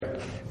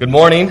Good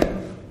morning.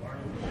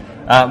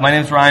 My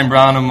name is Ryan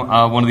Brown.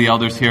 I'm one of the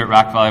elders here at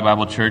Rock Valley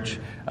Bible Church.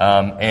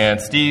 And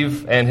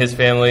Steve and his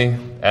family,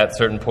 at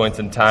certain points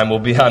in time, will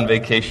be on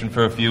vacation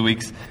for a few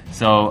weeks.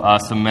 So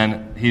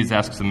he's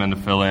asked some men to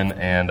fill in,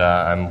 and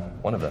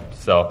I'm one of them.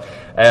 So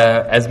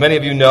as many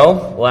of you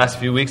know, the last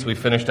few weeks we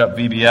finished up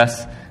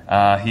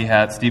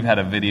VBS. Steve had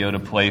a video to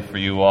play for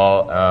you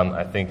all.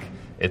 I think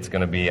it's going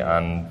to be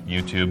on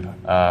YouTube.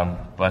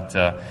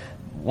 But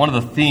one of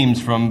the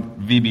themes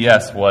from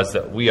VBS was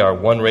that we are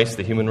one race,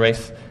 the human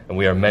race, and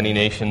we are many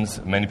nations,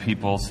 many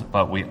peoples,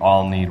 but we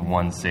all need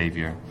one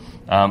Savior.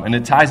 And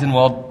it ties in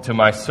well to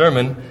my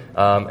sermon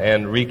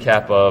and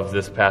recap of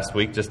this past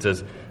week, just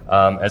as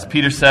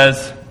Peter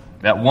says,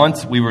 that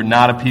once we were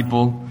not a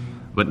people,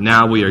 but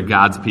now we are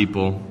God's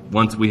people.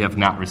 Once we have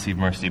not received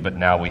mercy, but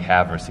now we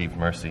have received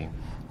mercy.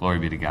 Glory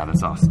be to God.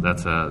 That's awesome.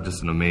 That's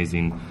just an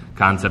amazing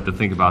concept to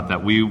think about,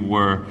 that we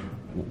were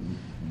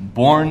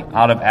born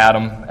out of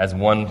Adam as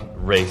one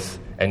race,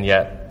 and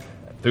yet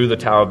through the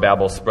Tower of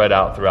Babel spread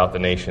out throughout the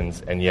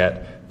nations, and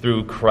yet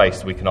through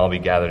Christ we can all be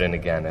gathered in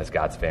again as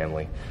God's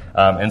family.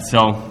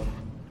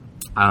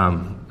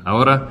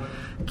 Ahora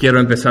quiero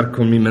empezar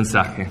con mi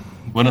mensaje.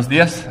 Buenos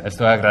días,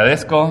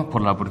 agradezco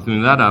por la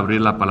oportunidad de abrir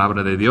la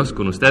palabra de Dios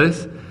con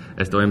ustedes.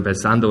 Estoy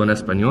empezando en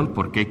español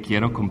porque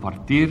quiero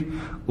compartir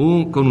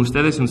con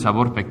ustedes un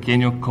sabor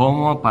pequeño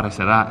como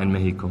parecerá en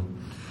México.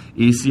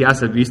 Y si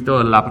has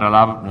visto la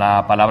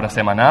palabra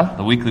semanal,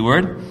 the weekly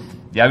word,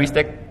 ya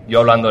viste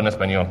yo hablando en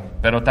español.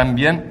 Pero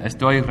también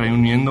estoy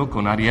reuniendo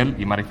con Ariel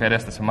y Marifer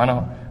esta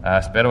semana.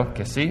 Espero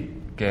que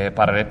sí, que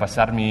para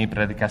repasar mi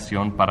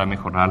predicación, para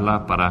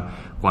mejorarla para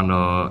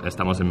cuando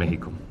estamos en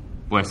México.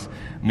 Pues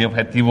mi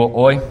objetivo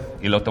hoy,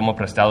 y lo tomo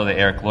prestado de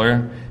Eric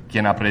Lawyer,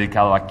 quien ha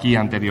predicado aquí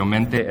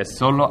anteriormente, es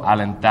solo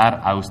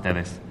alentar a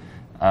ustedes.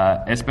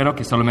 Espero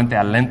que solamente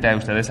alente a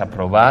ustedes a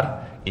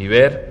probar y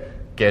ver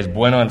que es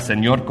bueno el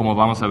Señor, como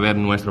vamos a ver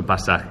en nuestro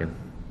pasaje.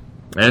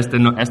 Este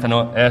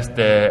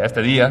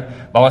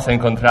día vamos a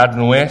encontrar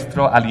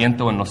nuestro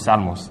aliento en los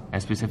Salmos,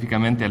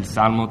 específicamente el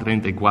Salmo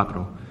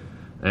 34.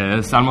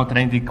 El Salmo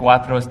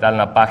 34 está en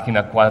la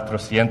página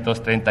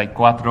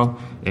 434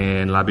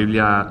 en la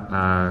Biblia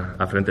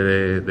a frente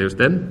de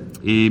usted.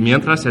 Y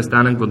mientras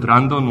están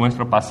encontrando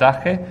nuestro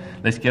pasaje,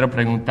 les quiero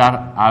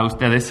preguntar a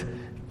ustedes,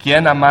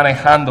 ¿quién ha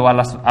manejado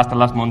hasta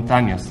las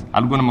montañas?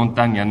 Alguna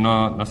montaña,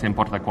 no se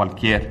importa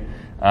cualquier.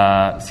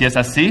 Si es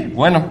así,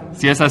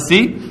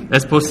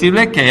 es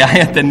posible que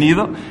haya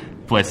tenido,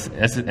 pues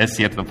es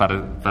cierto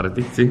para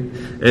ti, sí,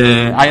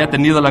 haya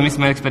tenido la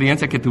misma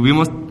experiencia que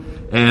tuvimos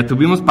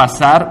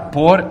pasar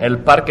por el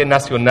Parque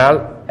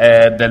Nacional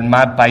del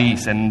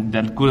Malpaís, del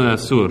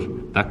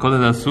Dakota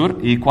del Sur,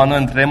 y cuando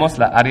entremos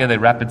la área de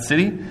Rapid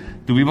City,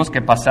 tuvimos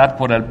que pasar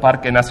por el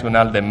Parque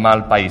Nacional del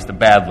Malpaís, the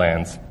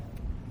Badlands.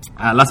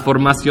 Las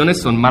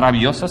formaciones son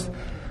maravillosas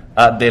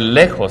de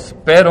lejos,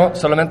 pero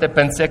solamente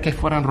pensé que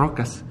fueran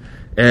rocas.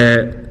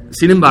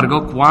 Sin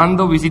embargo,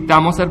 cuando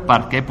visitamos el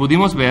parque,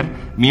 pudimos ver,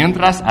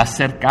 mientras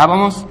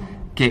acercábamos,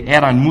 que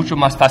eran mucho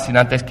más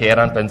fascinantes que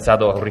eran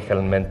pensados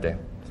originalmente.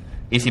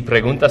 Y si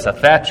preguntas a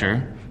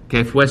Thatcher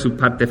qué fue su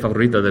parte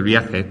favorita del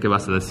viaje, ¿qué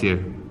vas a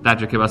decir?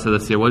 Thatcher, ¿qué vas a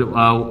decir? What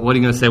are you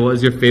going to say? What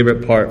was your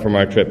favorite part from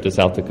our trip to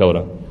South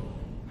Dakota?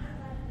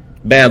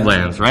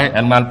 Badlands, right?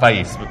 El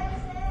Malpaís.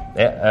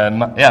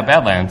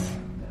 Badlands.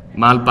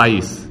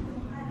 Malpaís.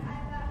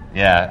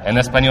 En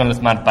español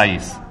es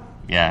Malpaís.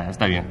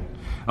 Está bien.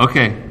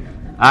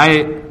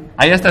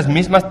 Hay estos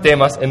mismos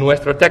temas en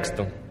nuestro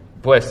texto.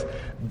 Pues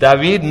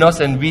David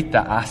nos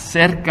invita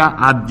acerca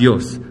a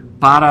Dios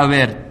para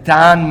ver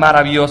tan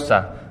maravilloso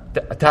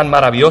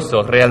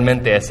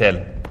realmente es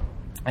Él.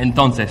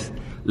 Entonces,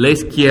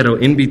 les quiero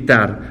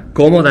invitar,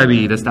 como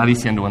David está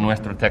diciendo en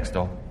nuestro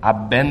texto,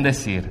 a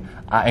bendecir,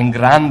 a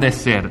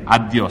engrandecer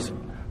a Dios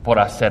por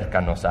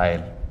acercarnos a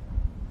Él.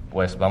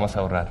 Pues vamos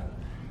a orar.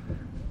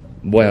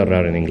 Voy a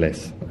orar en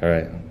inglés. All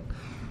right.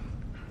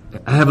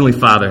 Heavenly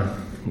Father,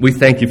 we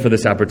thank you for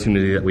this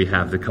opportunity that we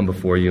have to come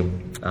before you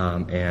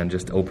and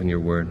just open your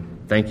word.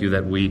 Thank you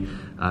that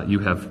you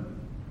have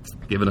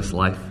given us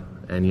life,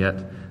 and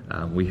yet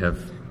we have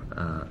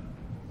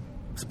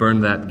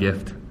spurned that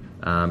gift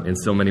in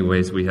so many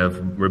ways. We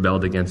have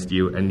rebelled against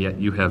you, and yet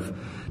you have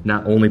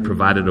not only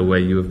provided a way,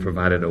 you have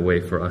provided a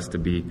way for us to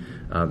be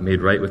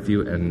made right with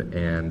you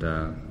and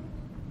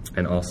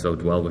also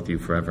dwell with you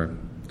forever.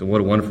 So what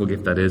a wonderful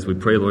gift that is. We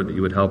pray, Lord, that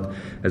you would help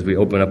as we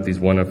open up these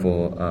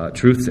wonderful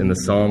truths in the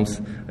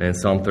Psalms and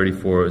Psalm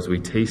 34, as we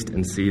taste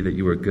and see that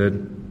you are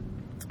good.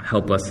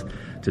 Help us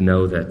to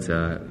know that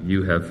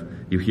you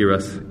hear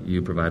us,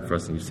 you provide for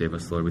us, and you save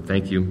us, Lord. We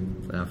thank you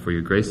for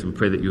your grace. We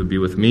pray that you would be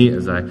with me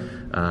as I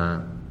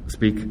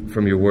speak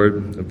from your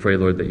word. We pray,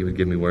 Lord, that you would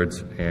give me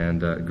words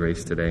and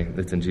grace today.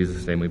 It's in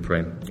Jesus' name we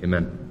pray.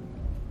 Amen.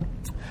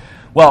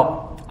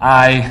 Well,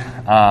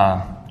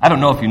 I don't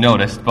know if you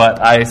noticed,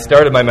 but I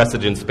started my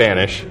message in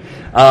Spanish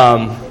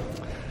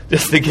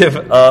just to give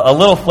a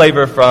little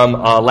flavor from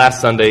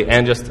last Sunday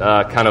and just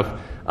kind of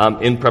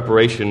in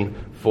preparation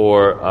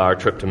for our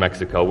trip to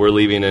Mexico. We're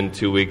leaving in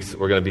 2 weeks.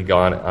 We're going to be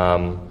gone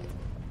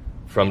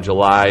from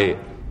July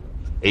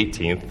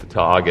 18th to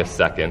August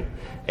 2nd,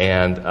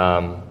 and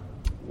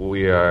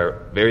we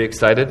are very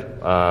excited,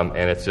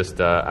 and it's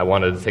just I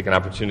wanted to take an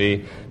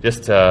opportunity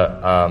just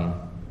to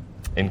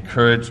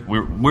encourage.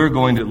 We're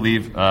going to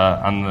leave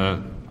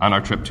on our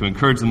trip to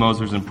encourage the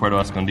Mosers in Puerto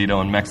Escondido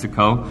in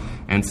Mexico,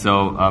 and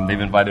so they've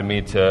invited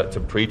me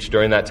to preach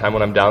during that time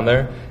when I'm down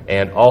there,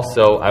 and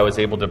also I was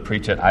able to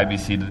preach at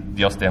IBC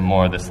Dios de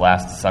Amor this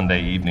last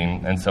Sunday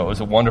evening, and so it was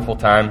a wonderful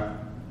time,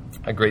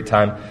 a great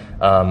time,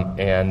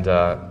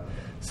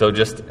 so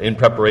just in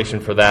preparation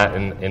for that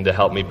and to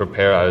help me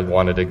prepare, I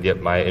wanted to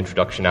get my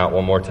introduction out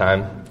one more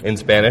time in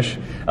Spanish.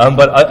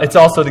 But it's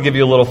also to give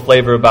you a little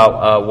flavor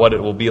about what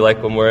it will be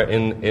like when we're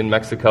in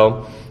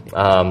Mexico.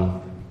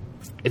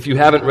 If you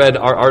haven't read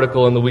our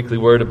article in the Weekly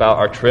Word about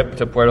our trip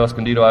to Puerto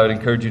Escondido, I would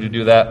encourage you to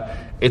do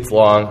that. It's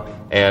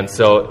long, and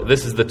so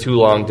this is the too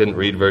long, didn't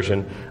read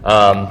version.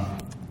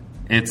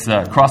 It's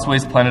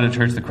Crossways planted a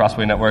church, the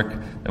Crossway Network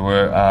that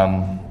we're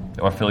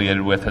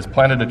affiliated with, has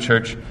planted a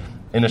church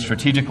in a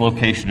strategic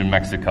location in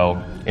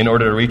Mexico in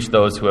order to reach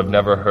those who have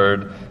never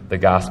heard the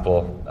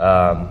gospel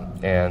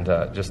and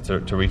just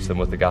to reach them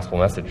with the gospel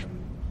message.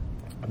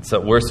 So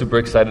we're super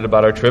excited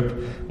about our trip.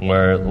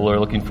 We're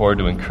looking forward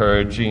to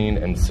encouraging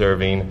and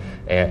serving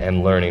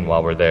and learning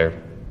while we're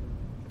there.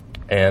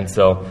 And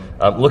so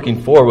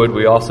looking forward,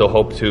 we also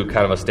hope to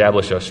kind of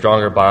establish a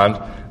stronger bond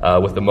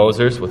with the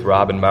Mosers, with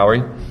Rob and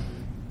Maury,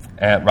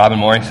 and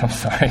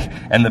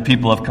the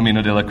people of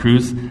Camino de la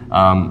Cruz,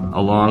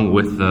 along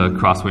with the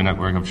Crossway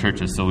Network of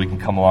churches, so we can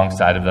come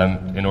alongside of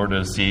them in order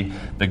to see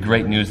the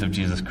great news of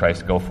Jesus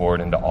Christ go forward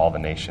into all the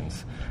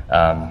nations.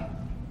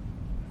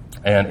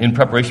 And in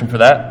preparation for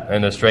that,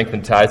 and to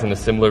strengthen ties in a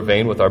similar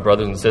vein with our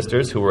brothers and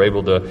sisters who were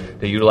able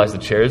to utilize the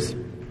chairs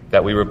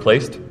that we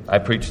replaced, I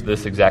preached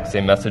this exact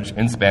same message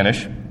in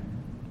Spanish to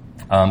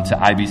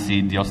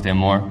IBC Dios de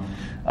Amor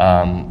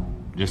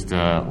just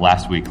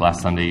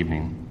last Sunday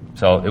evening.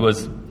 So it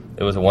was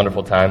a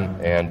wonderful time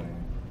and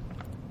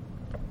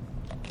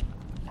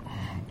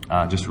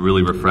just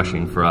really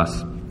refreshing for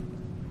us.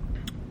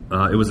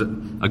 It was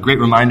a great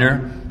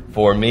reminder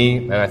for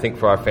me, and I think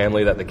for our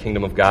family, that the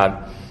kingdom of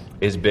God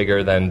is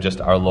bigger than just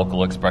our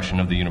local expression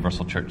of the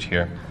Universal Church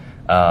here.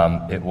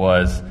 It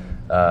was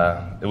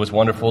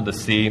wonderful to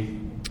see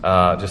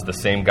just the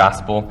same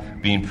gospel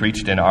being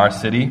preached in our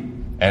city,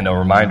 and a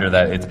reminder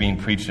that it's being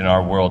preached in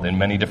our world in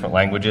many different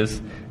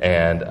languages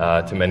and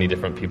to many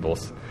different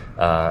peoples.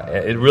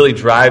 It really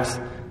drives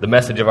the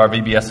message of our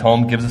VBS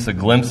home, gives us a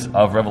glimpse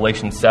of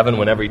Revelation 7,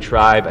 when every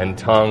tribe and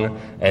tongue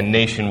and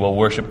nation will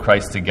worship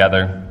Christ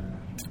together.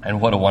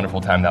 And what a wonderful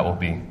time that will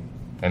be.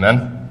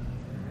 Amen?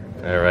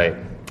 All right.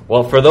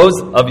 Well, for those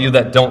of you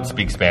that don't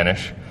speak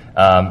Spanish,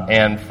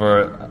 and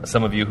for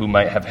some of you who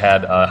might have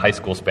had high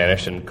school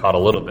Spanish and caught a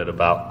little bit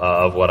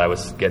of what I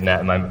was getting at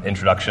in my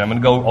introduction, I'm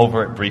going to go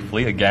over it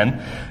briefly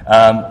again.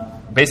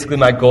 Basically,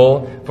 my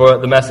goal for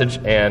the message,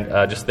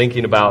 and just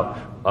thinking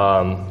about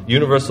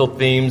universal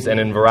themes and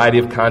in a variety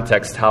of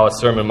contexts, how a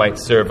sermon might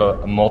serve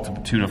a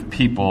multitude of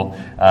people,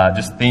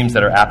 just themes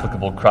that are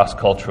applicable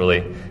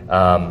cross-culturally.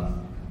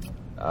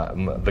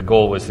 The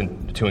goal was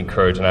to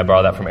encourage, and I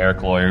borrowed that from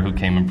Eric Lawyer, who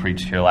came and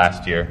preached here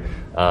last year.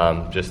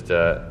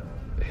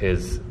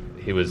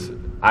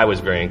 I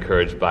was very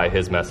encouraged by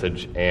his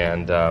message,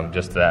 and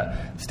just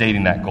that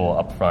stating that goal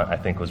up front, I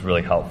think, was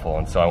really helpful.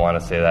 And so I want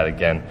to say that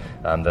again,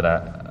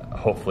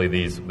 hopefully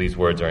these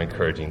words are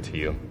encouraging to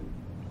you.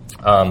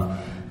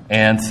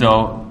 And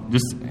so,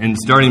 just in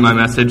starting my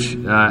message,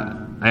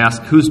 I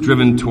ask, who's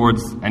driven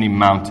towards any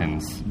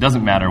mountains? It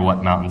doesn't matter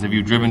what mountains. Have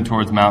you driven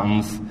towards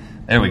mountains?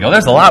 There we go.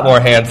 There's a lot more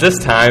hands this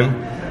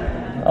time.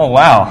 Oh,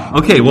 wow.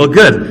 Okay, well,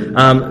 good.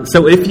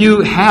 So if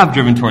you have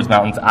driven towards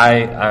mountains,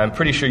 I'm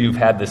pretty sure you've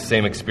had this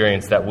same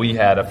experience that we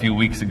had a few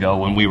weeks ago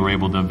when we were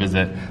able to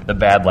visit the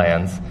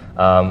Badlands,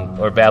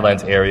 or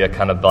Badlands area,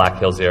 kind of Black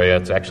Hills area.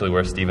 It's actually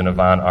where Steve and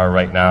Yvonne are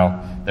right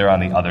now. They're on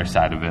the other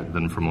side of it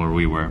than from where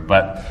we were.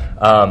 But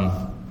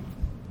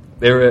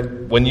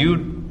when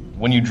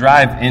you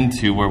drive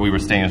into where we were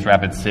staying in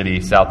Rapid City,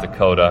 South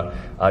Dakota,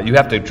 you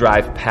have to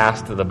drive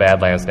past the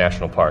Badlands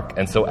National Park.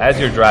 And so as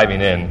you're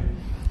driving in,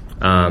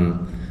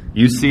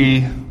 you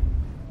see,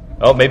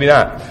 oh, maybe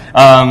not.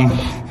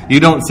 You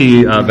don't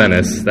see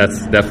Venice.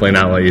 That's definitely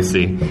not what you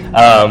see.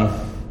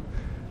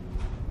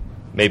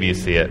 Maybe you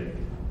see it.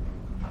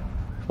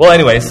 Well,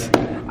 anyways,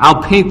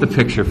 I'll paint the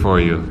picture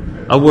for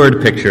you. A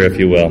word picture, if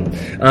you will.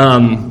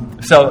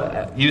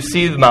 So you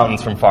see the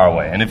mountains from far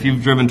away. And if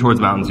you've driven towards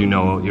mountains, you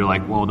know, you're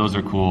like, whoa, those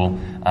are cool.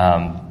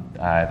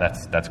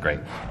 That's great.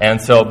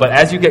 And so, but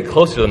as you get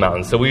closer to the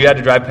mountains, so we had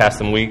to drive past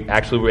them. We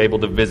actually were able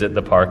to visit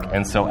the park.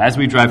 And so as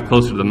we drive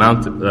closer to the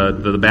mountain,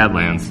 the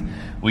Badlands,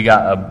 we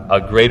got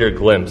a greater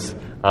glimpse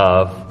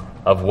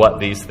of what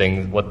these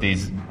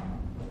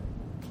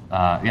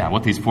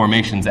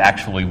formations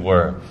actually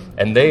were.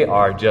 And they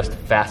are just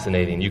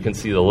fascinating. You can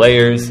see the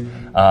layers. They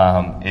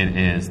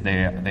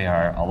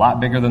are a lot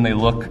bigger than they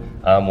look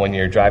when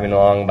you're driving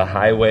along the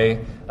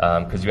highway,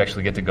 because you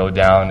actually get to go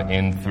down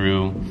in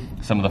through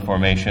some of the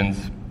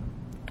formations.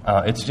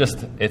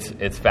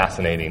 It's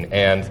fascinating.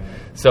 And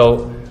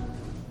so,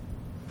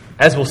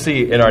 as we'll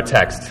see in our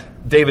text,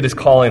 David is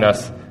calling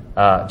us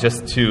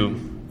just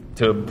to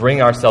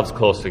bring ourselves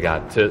close to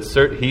God.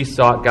 He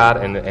sought God,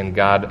 and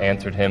God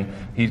answered him.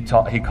 He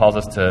calls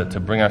us to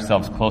bring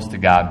ourselves close to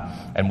God,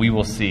 and we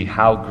will see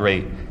how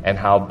great and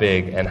how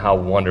big and how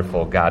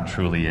wonderful God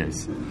truly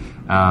is.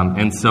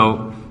 And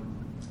so,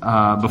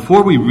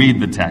 before we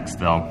read the text,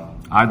 though,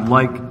 I'd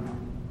like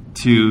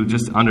to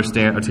just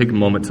understand or take a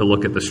moment to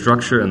look at the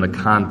structure and the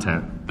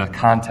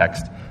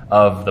context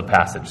of the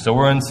passage. So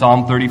we're in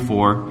Psalm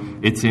 34.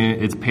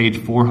 It's page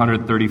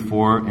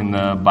 434 in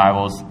the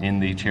Bibles in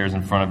the chairs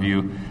in front of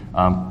you.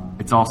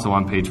 It's also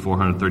on page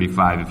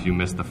 435 if you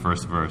missed the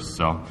first verse.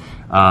 So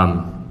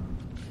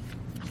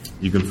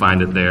you can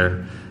find it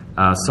there.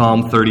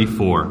 Psalm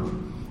 34.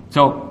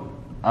 So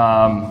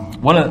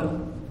one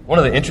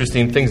of the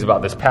interesting things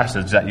about this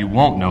passage that you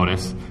won't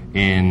notice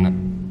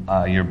in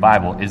your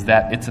Bible is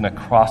that it's an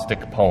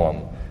acrostic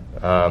poem.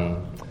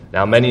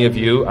 Now, many of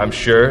you, I'm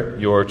sure,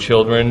 your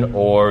children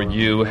or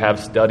you have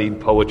studied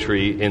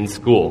poetry in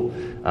school.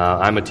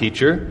 I'm a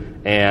teacher,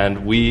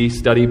 and we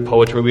study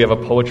poetry. We have a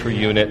poetry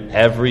unit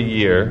every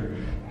year,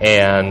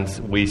 and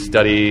we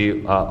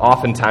study,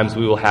 oftentimes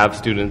we will have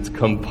students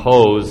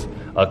compose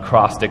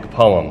acrostic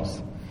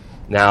poems.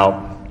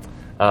 Now,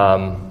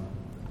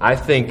 I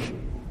think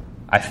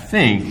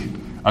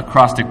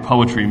acrostic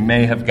poetry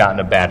may have gotten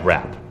a bad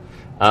rap.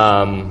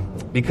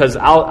 Because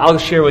I'll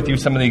share with you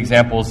some of the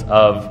examples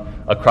of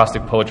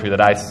acrostic poetry that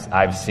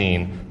I've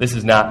seen. This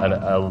is not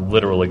a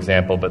literal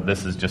example, but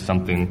this is just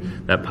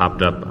something that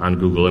popped up on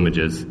Google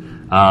Images.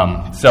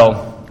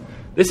 So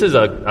this is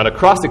an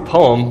acrostic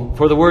poem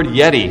for the word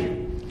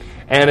Yeti.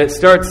 And it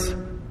starts,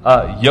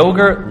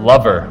 yogurt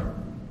lover.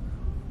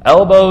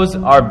 Elbows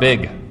are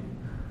big.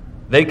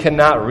 They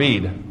cannot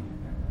read.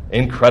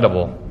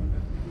 Incredible.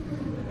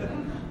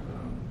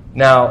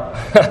 Now,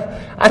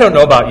 I don't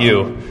know about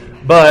you,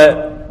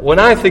 but when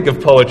I think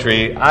of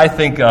poetry, I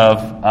think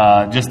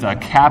of just a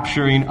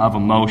capturing of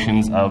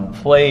emotions, of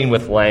playing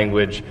with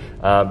language,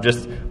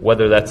 just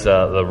whether that's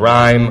the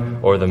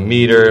rhyme or the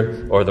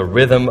meter or the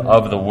rhythm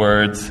of the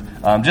words,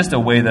 just a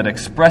way that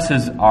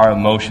expresses our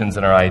emotions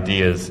and our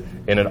ideas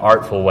in an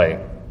artful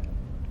way.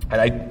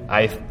 And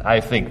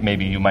I think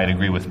maybe you might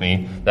agree with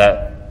me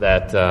that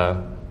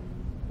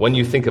when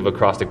you think of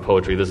acrostic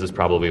poetry, this is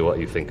probably what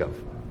you think of.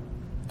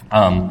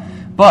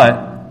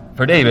 But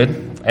for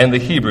David and the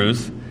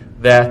Hebrews,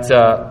 that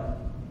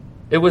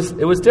it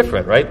was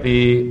different, right?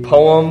 The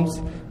poems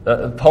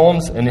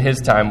in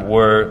his time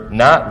were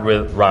not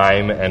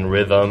rhyme and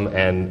rhythm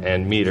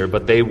and meter,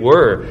 but they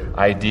were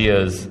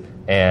ideas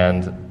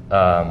and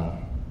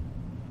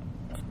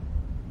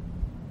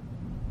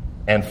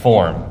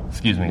form.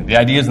 Excuse me. The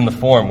ideas and the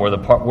form were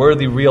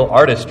the real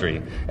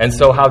artistry. And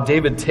so, how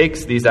David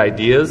takes these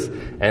ideas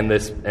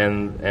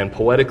and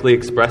poetically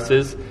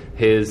expresses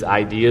his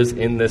ideas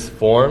in this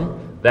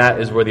form, that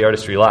is where the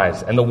artistry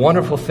lies. And the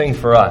wonderful thing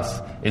for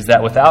us is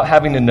that without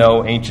having to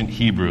know ancient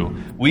Hebrew,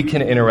 we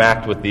can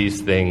interact with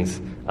these things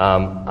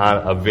on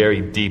a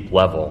very deep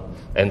level.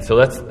 And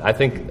so I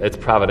think it's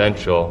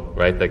providential,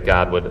 right, that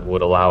God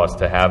would allow us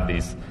to have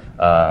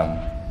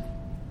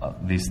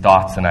these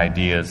thoughts and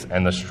ideas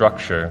and the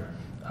structure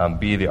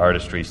be the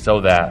artistry,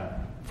 so that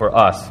for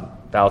us,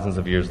 thousands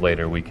of years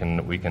later, we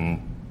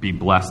can be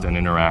blessed and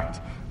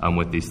interact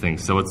with these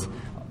things. So it's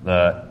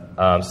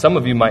some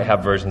of you might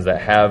have versions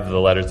that have the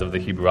letters of the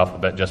Hebrew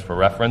alphabet just for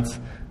reference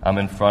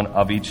in front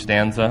of each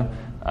stanza,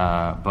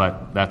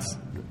 but that's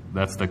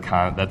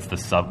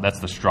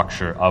the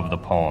structure of the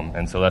poem,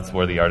 and so that's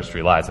where the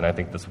artistry lies. And I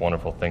think this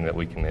wonderful thing that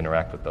we can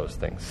interact with those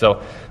things.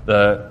 So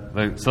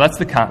that's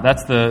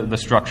the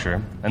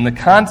structure, and the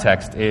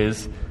context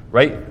is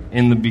right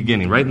in the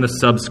beginning, right in the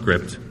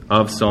subscript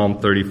of Psalm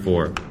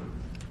 34.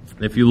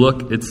 If you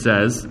look, it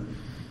says,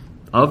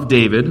 "Of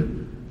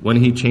David, when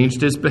he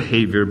changed his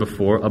behavior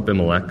before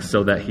Abimelech,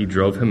 so that he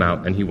drove him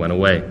out and he went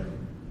away."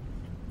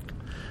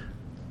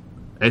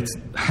 I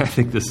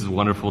think this is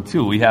wonderful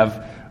too. We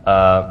have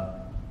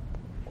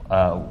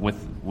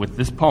with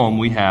this poem,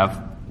 we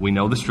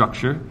know the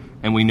structure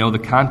and we know the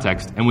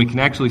context, and we can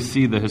actually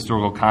see the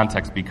historical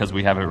context because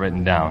we have it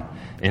written down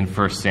in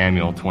 1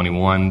 Samuel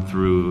 21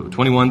 through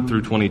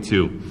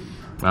 22.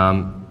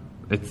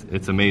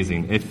 It's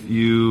amazing. If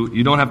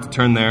you don't have to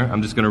turn there,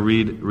 I'm just going to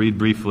read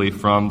briefly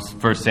from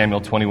 1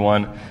 Samuel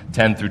 21,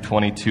 10 through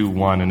 22,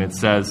 1, and it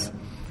says,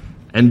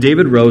 "And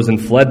David rose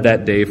and fled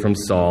that day from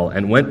Saul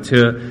and went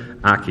to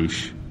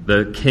Achish,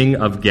 the king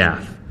of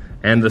Gath.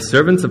 And the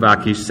servants of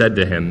Achish said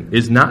to him,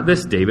 'Is not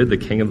this David, the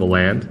king of the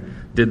land?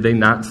 Did they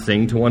not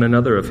sing to one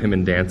another of him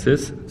in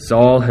dances?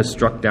 Saul has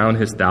struck down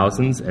his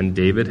thousands, and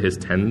David his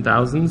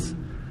 10,000s.'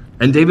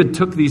 And David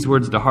took these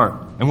words to heart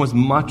and was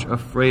much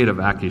afraid of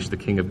Achish, the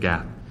king of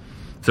Gath.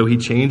 So he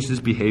changed his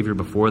behavior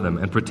before them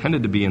and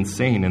pretended to be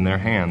insane in their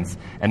hands,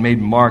 and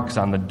made marks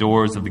on the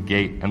doors of the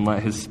gate and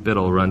let his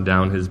spittle run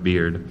down his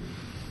beard.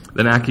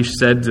 Then Achish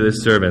said to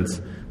his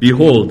servants,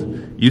 'Behold,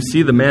 you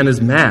see the man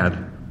is mad.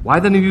 Why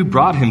then have you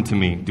brought him to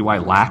me? Do I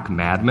lack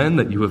madmen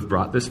that you have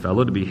brought this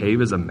fellow to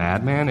behave as a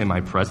madman in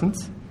my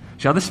presence?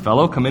 Shall this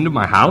fellow come into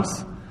my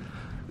house?"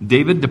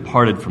 David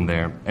departed from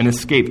there and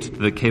escaped to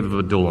the cave of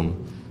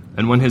Adullam.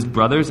 And when his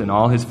brothers and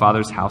all his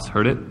father's house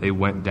heard it, they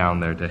went down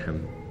there to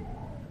him.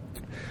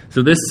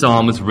 So this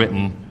psalm was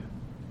written.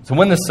 So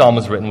when this psalm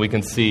was written, we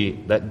can see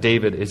that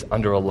David is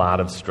under a lot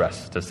of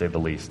stress, to say the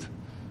least.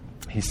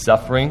 He's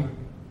suffering.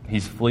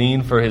 He's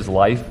fleeing for his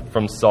life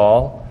from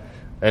Saul.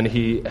 And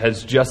he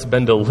has just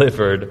been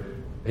delivered.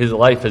 His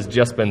life has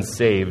just been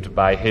saved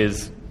by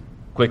his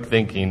quick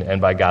thinking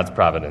and by God's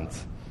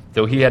providence.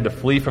 So he had to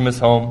flee from his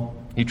home.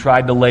 He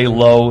tried to lay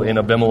low in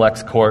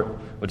Abimelech's court,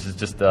 which is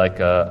just like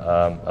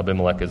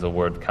Abimelech is a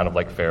word kind of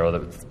like Pharaoh,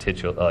 that it's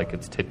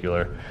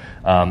titular.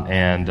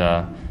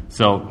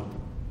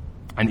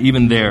 And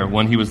even there,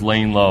 when he was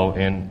laying low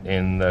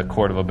in the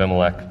court of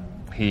Abimelech,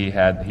 he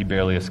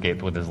barely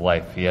escaped with his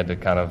life. He had to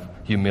kind of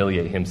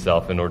humiliate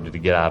himself in order to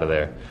get out of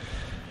there.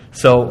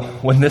 So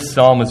when this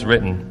psalm is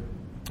written,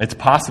 it's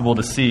possible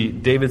to see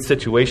David's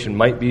situation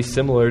might be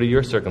similar to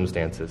your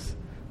circumstances.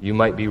 You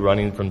might be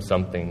running from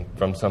something,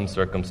 from some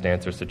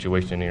circumstance or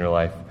situation in your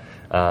life.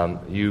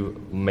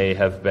 You may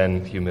have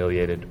been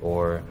humiliated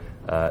or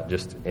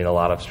just in a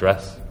lot of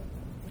stress.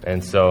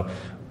 And so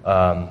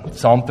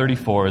Psalm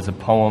 34 is a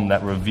poem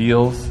that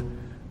reveals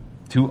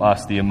to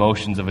us the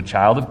emotions of a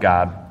child of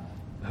God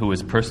who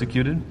is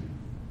persecuted,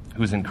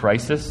 who's in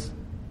crisis,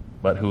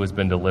 but who has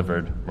been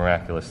delivered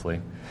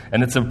miraculously.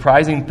 And it's a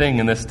surprising thing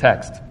in this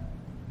text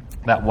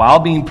that while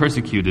being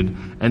persecuted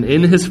and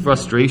in his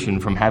frustration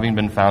from having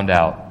been found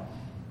out,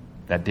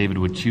 that David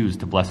would choose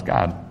to bless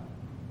God.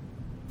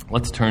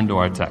 Let's turn to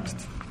our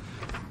text.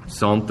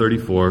 Psalm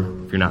 34,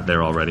 if you're not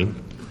there already,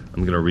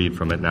 I'm going to read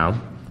from it now.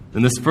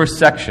 In this first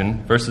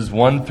section, verses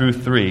 1 through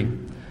 3,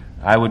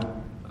 I would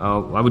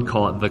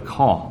call it the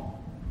call.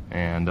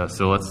 And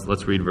so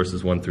let's read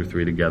verses 1 through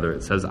 3 together.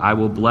 It says, "I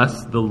will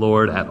bless the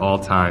Lord at all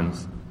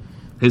times.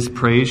 His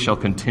praise shall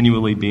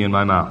continually be in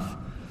my mouth.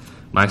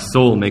 My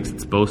soul makes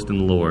its boast in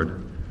the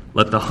Lord.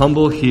 Let the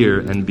humble hear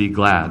and be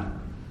glad.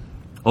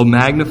 O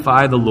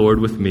magnify the Lord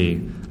with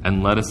me,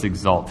 and let us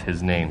exalt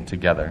his name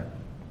together."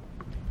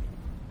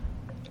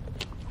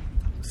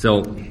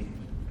 So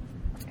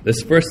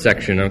this first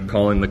section I'm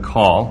calling the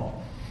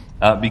call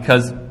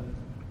because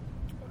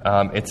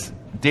it's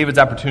David's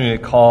opportunity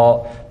to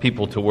call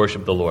people to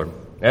worship the Lord.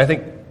 And I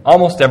think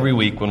almost every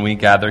week when we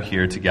gather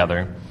here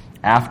together,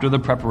 after the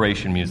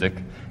preparation music,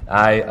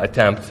 I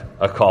attempt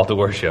a call to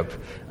worship.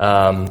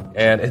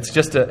 And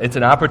it's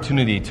an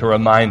opportunity to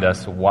remind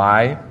us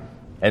why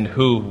and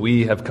who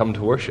we have come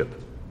to worship.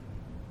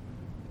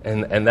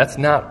 And that's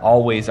not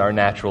always our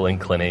natural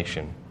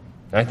inclination.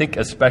 And I think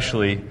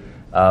especially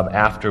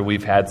after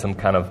we've had some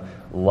kind of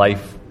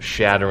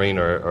life-shattering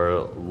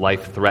or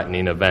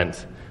life-threatening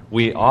event,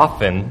 we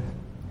often...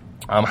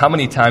 how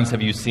many times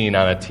have you seen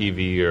on a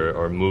TV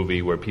or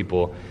movie where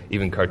people,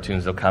 even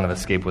cartoons, they'll kind of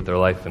escape with their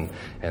life and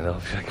they'll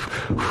be like,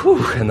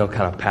 whew, and they'll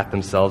kind of pat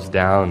themselves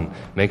down and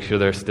make sure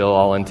they're still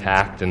all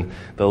intact, and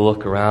they'll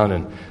look around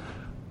and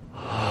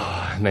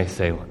they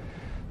say,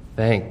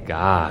 "Thank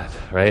God,"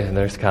 right? And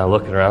they're just kind of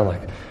looking around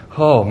like,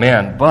 "Oh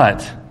man,"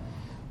 but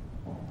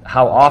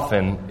how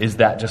often is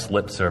that just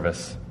lip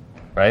service,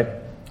 right?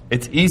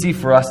 It's easy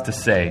for us to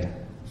say,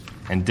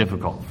 and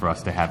difficult for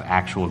us to have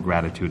actual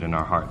gratitude in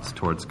our hearts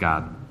towards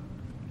God.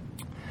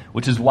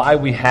 Which is why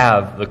we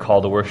have the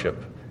call to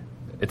worship.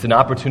 It's an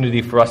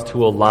opportunity for us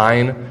to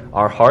align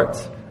our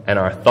hearts and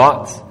our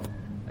thoughts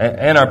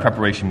and our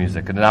preparation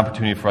music. It's an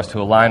opportunity for us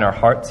to align our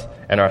hearts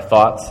and our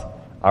thoughts,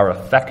 our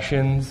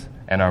affections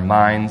and our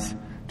minds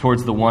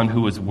towards the one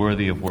who is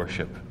worthy of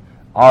worship.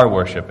 Our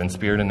worship in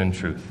spirit and in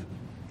truth.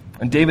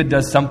 And David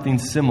does something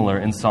similar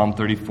in Psalm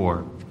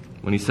 34.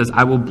 When he says,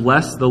 "I will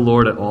bless the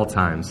Lord at all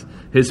times.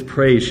 His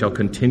praise shall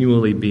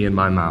continually be in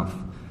my mouth.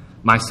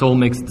 My soul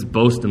makes its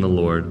boast in the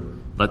Lord.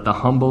 Let the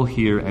humble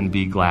hear and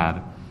be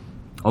glad.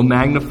 O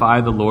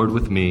magnify the Lord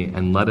with me,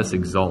 and let us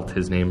exalt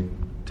his name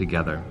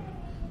together."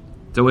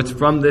 So it's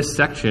from this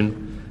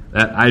section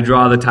that I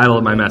draw the title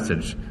of my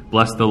message,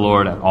 "Bless the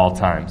Lord at all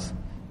times."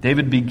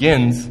 David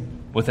begins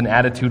with an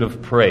attitude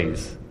of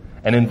praise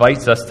and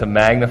invites us to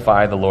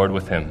magnify the Lord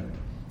with him.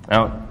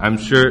 Now, I'm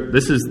sure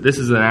this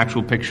is an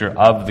actual picture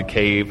of the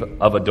cave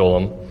of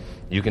Adullam.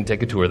 You can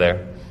take a tour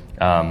there,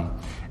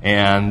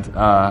 and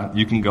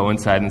you can go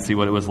inside and see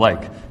what it was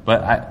like.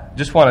 But I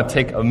just want to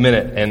take a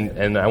minute,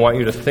 and I want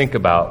you to think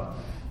about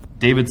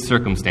David's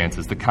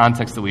circumstances, the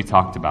context that we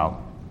talked about.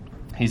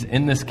 He's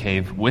in this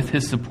cave with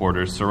his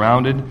supporters,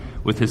 surrounded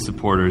with his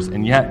supporters,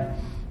 and yet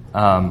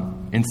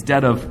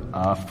instead of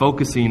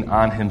focusing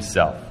on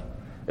himself,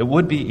 it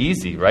would be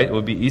easy, right? It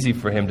would be easy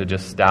for him to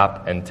just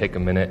stop and take a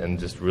minute and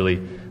just really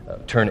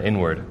turn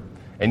inward.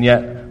 And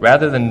yet,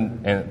 rather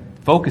than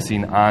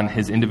focusing on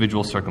his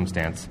individual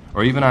circumstance,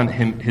 or even on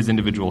his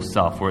individual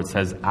self, where it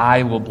says,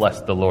 "I will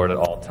bless the Lord at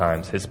all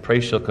times. His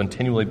praise shall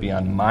continually be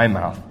on my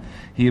mouth,"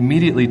 he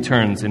immediately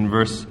turns in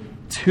verse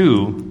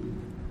 2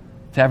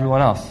 to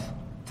everyone else,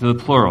 to the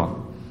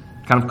plural.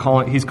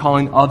 He's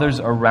calling others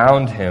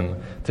around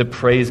him to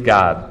praise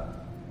God.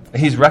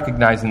 He's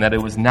recognizing that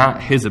it was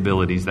not his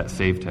abilities that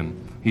saved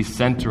him. He's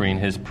centering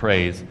his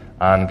praise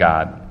on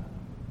God.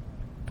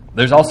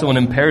 There's also an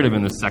imperative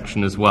in this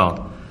section as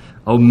well.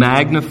 Oh,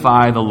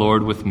 magnify the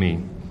Lord with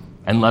me,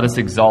 and let us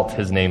exalt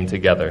his name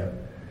together.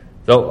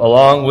 So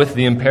along with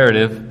the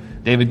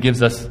imperative, David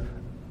gives us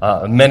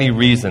many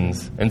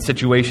reasons and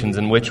situations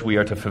in which we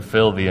are to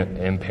fulfill the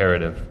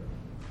imperative.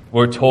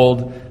 We're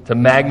told to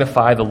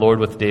magnify the Lord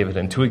with David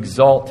and to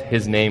exalt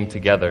his name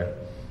together.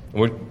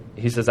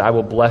 He says, I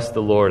will bless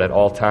the Lord at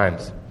all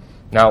times.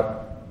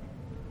 Now,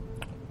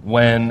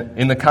 when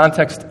in the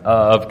context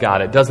of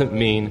God, it doesn't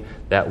mean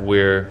that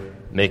we're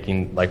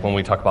making, like when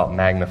we talk about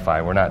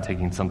magnify, we're not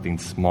taking something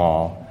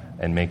small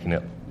and making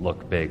it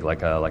look big,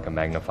 like a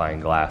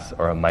magnifying glass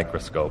or a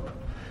microscope.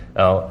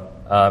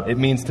 It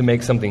means to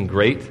make something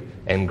great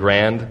and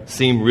grand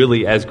seem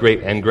really as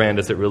great and grand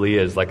as it really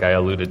is, like I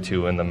alluded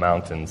to in the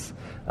mountains.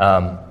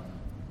 John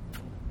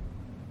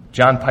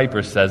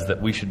Piper says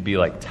that we should be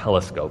like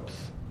telescopes.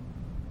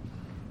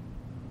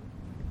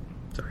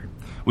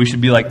 We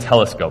should be like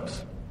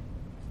telescopes.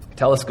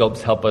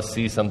 Telescopes help us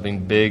see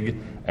something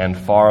big and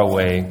far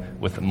away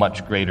with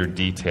much greater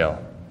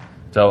detail.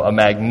 So a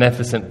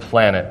magnificent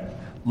planet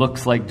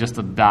looks like just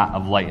a dot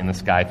of light in the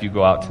sky. If you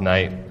go out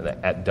tonight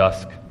at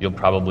dusk, you'll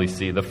probably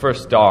see the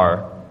first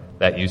star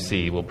that you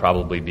see will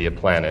probably be a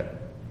planet.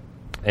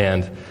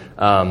 And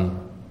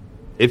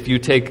if you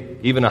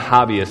take even a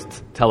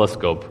hobbyist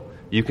telescope,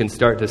 you can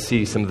start to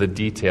see some of the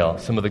detail,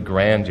 some of the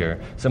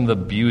grandeur, some of the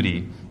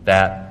beauty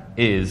that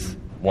is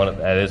one of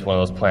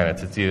those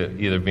planets. It's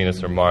either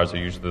Venus or Mars are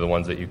usually the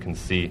ones that you can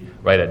see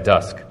right at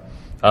dusk.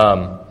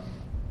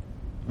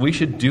 We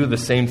should do the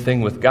same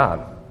thing with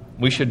God.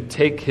 We should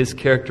take his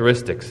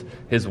characteristics,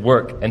 his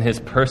work, and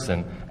his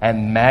person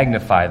and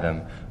magnify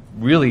them,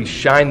 really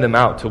shine them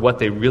out to what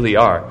they really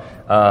are,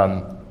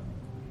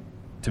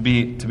 to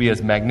be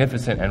as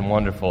magnificent and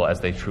wonderful as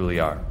they truly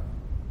are.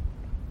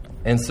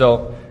 And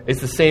so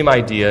it's the same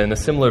idea in a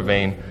similar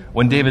vein.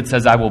 When David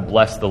says, I will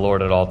bless the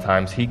Lord at all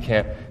times,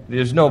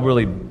 there's no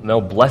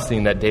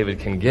blessing that David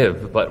can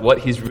give, but what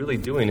he's really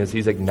doing is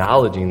he's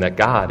acknowledging that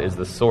God is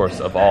the source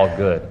of all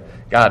good.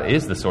 God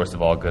is the source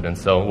of all good, and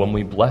so when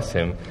we bless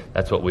him,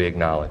 that's what we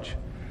acknowledge.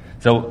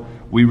 So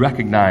we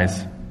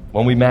recognize,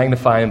 when we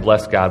magnify and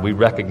bless God, we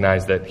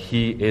recognize that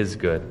he is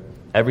good.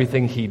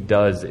 Everything he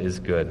does is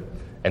good,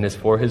 and is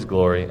for his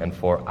glory and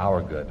for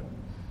our good.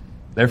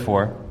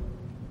 Therefore,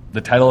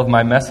 the title of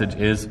my message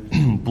is,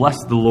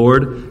 Bless the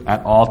Lord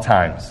at all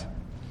times.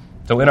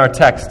 So in our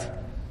text,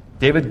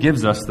 David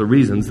gives us the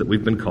reasons that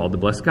we've been called to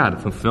bless God, to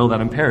fulfill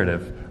that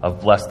imperative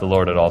of bless the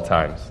Lord at all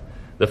times.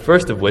 The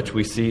first of which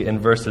we see in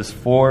verses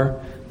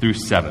 4 through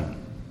 7.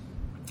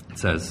 It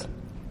says,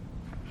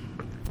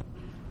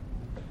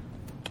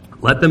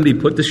 let them be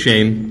put to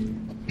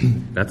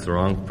shame. That's the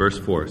wrong verse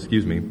 4,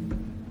 excuse me.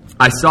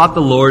 I sought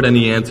the Lord, and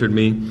he answered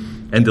me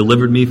and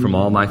delivered me from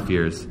all my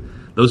fears.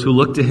 Those who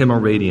look to him are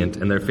radiant,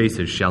 and their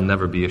faces shall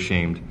never be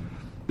ashamed.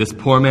 This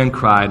poor man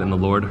cried, and the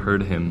Lord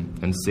heard him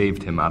and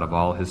saved him out of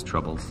all his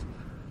troubles.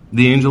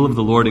 The angel of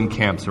the Lord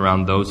encamps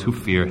around those who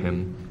fear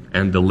him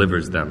and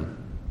delivers them.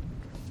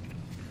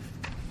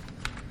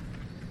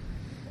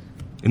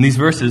 In these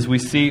verses, we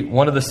see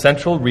one of the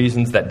central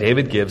reasons that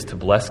David gives to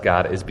bless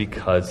God is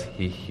because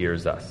he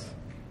hears us.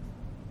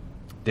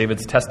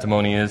 David's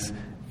testimony is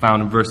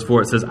found in verse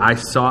 4. It says, I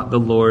sought the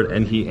Lord,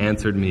 and he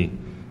answered me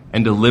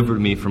and delivered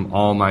me from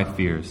all my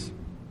fears.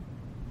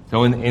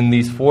 So in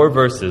these 4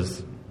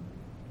 verses,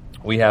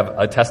 we have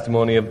a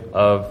testimony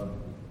of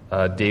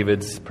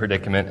David's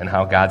predicament and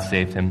how God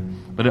saved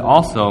him. But it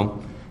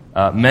also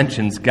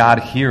mentions God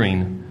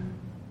hearing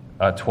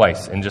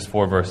twice in just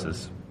 4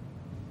 verses.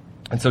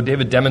 And so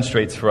David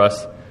demonstrates for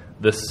us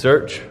the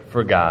search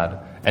for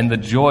God and the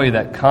joy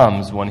that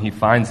comes when he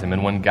finds him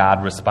and when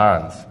God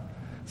responds.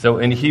 So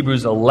in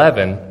Hebrews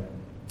 11,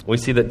 we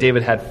see that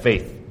David had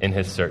faith in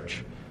his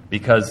search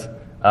because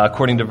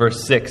according to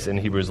verse 6 in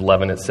Hebrews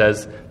 11, it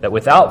says that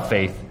without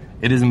faith,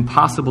 it is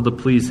impossible to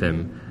please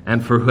him,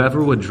 and for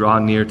whoever would draw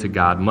near to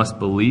God must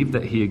believe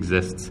that he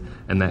exists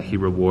and that he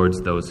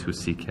rewards those who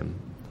seek him.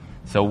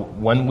 So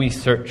when we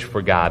search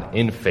for God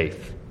in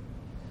faith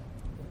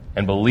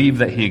and believe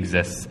that he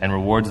exists and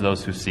rewards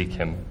those who seek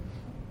him,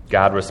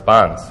 God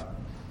responds.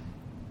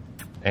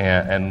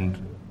 And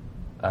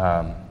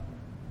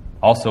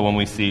also when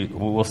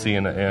we'll see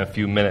in a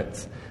few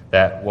minutes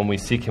that when we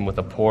seek him with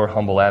a poor,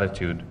 humble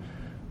attitude,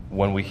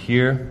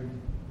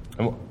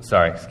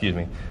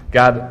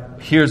 God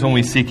hears when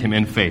we seek him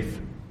in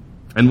faith.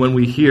 And when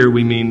we hear,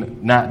 we mean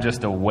not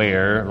just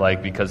aware,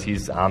 like because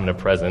he's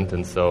omnipresent,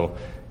 and so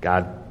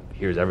God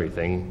hears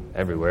everything,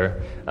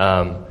 everywhere.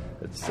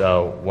 It's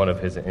one of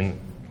his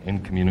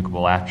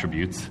incommunicable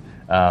attributes.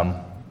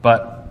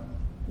 But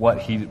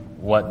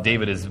what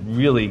David is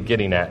really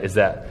getting at is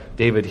that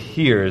David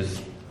hears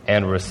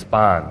and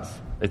responds.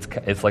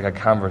 It's like a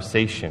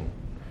conversation.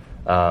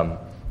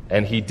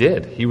 And he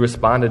did. He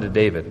responded to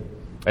David.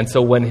 And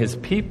so when his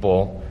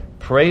people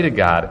pray to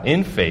God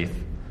in faith,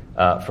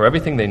 for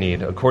everything they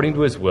need, according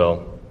to his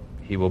will,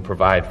 he will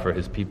provide for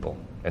his people.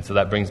 And so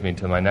that brings me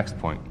to my next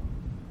point.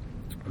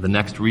 The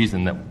next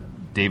reason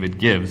that David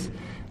gives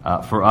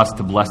for us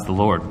to bless the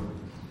Lord.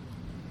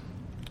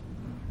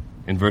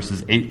 In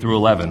verses 8 through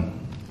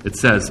 11, it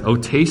says, "O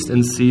taste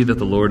and see that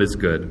the Lord is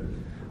good.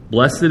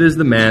 Blessed is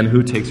the man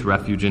who takes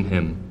refuge in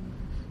him.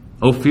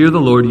 O fear the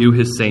Lord, you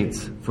his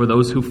saints, for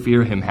those who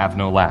fear him have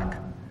no lack.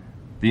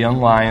 The young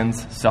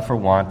lions suffer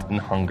want and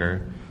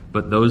hunger,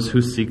 but those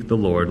who seek the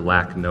Lord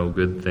lack no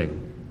good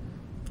thing.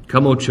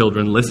 Come, O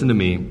children, listen to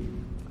me.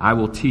 I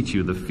will teach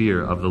you the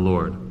fear of the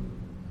Lord."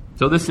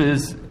 So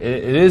it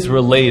is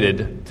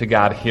related to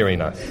God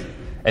hearing us.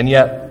 And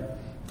yet,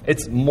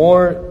 it's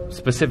more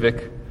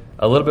specific,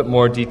 a little bit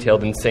more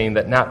detailed in saying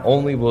that not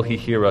only will he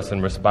hear us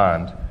and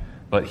respond,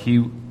 but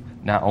he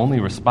not only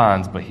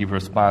responds, but he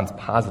responds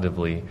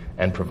positively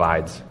and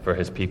provides for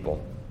his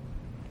people.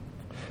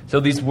 So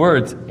these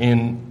words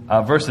in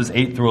verses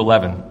 8 through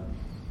 11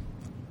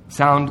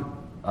 sound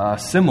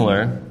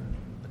similar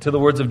to the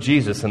words of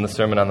Jesus in the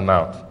Sermon on the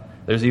Mount.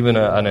 There's even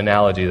an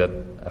analogy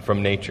that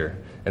from nature.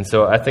 And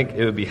so I think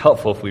it would be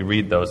helpful if we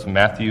read those.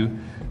 Matthew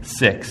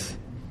 6,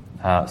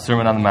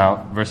 Sermon on the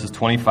Mount, verses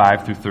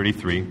 25 through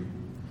 33.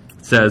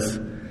 It says,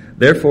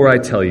 "Therefore I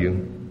tell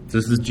you,"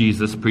 this is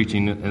Jesus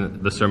preaching in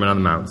the Sermon on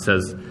the Mount, it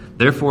says,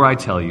 "Therefore I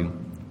tell you,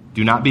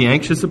 do not be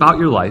anxious about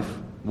your life,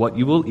 what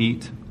you will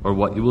eat or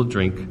what you will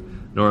drink,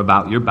 nor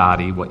about your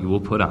body, what you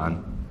will put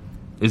on.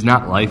 Is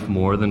not life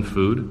more than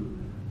food,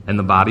 and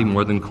the body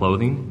more than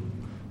clothing?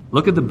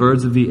 Look at the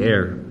birds of the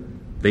air.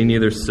 They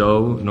neither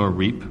sow nor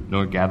reap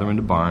nor gather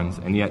into barns,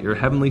 and yet your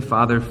heavenly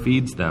Father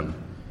feeds them.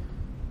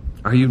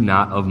 Are you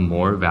not of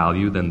more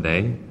value than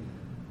they?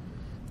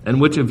 And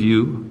which of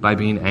you, by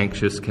being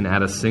anxious, can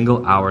add a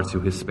single hour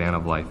to his span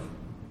of life?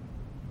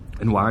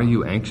 And why are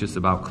you anxious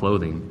about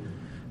clothing?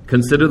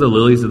 Consider the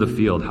lilies of the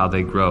field, how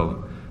they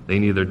grow. They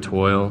neither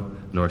toil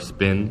nor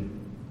spin.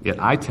 Yet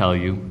I tell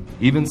you,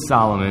 even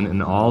Solomon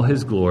in all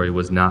his glory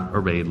was not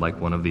arrayed like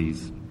one of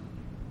these.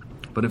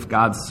 But if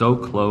God so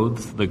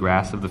clothes the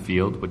grass of the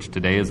field, which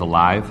today is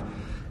alive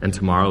and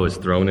tomorrow is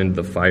thrown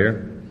into the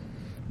fire,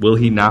 will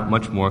he not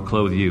much more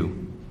clothe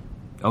you,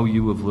 O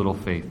you of little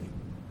faith?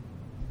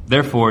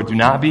 Therefore do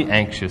not be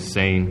anxious,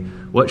 saying,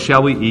 what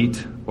shall we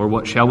eat, or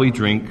what shall we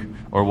drink,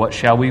 or what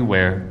shall we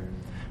wear?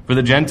 For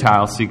the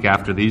Gentiles seek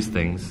after these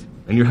things,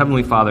 and your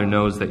heavenly Father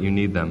knows that you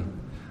need them.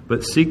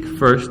 But seek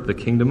first the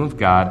kingdom of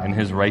God and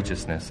his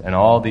righteousness, and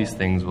all these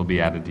things will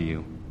be added to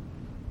you.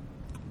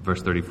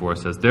 Verse 34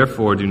 says,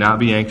 Therefore do not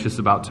be anxious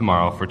about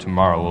tomorrow, for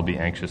tomorrow will be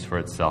anxious for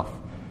itself.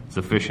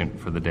 Sufficient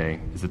for the day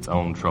is its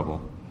own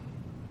trouble.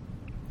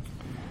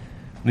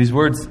 These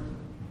words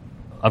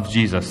of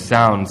Jesus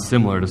sound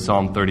similar to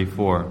Psalm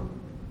 34.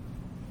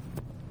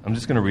 I'm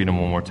just going to read them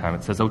one more time.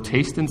 It says, O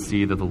taste and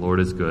see that the Lord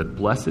is good.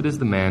 Blessed is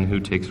the man who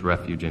takes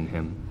refuge in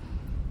him.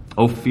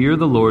 O fear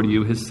the Lord,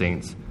 you his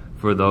saints,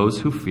 for those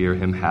who fear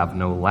him have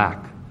no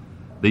lack.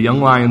 The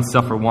young lions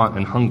suffer want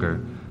and hunger,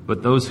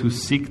 but those who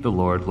seek the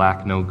Lord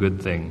lack no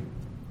good thing.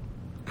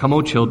 Come,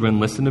 O children,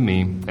 listen to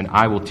me, and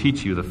I will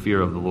teach you the fear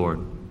of the Lord.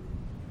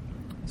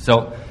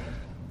 So,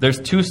 there's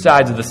two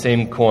sides of the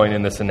same coin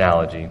in this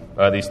analogy,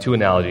 these two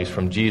analogies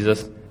from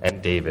Jesus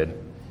and David.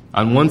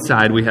 On one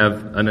side, we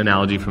have an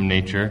analogy from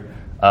nature,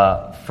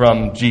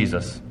 from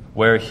Jesus,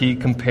 where he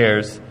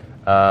compares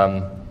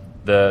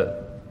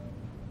the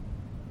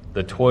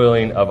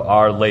toiling of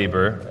our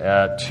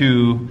labor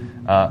to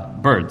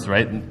birds,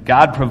 right?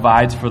 God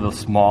provides for the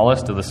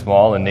smallest of the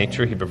small in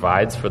nature. He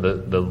provides for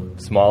the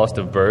smallest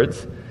of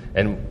birds.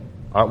 And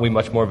aren't we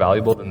much more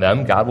valuable than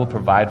them? God will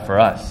provide for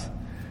us.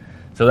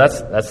 So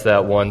that's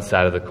that one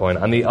side of the coin.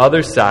 On the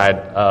other side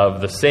of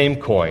the same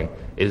coin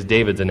is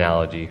David's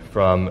analogy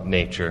from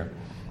nature.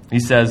 He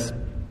says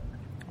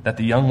that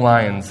the young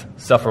lions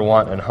suffer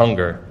want and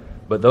hunger,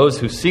 but those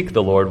who seek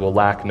the Lord will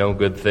lack no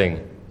good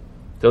thing.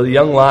 So the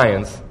young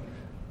lions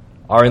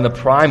are in the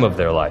prime of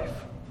their life.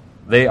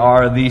 They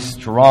are the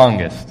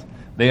strongest.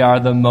 They are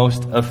the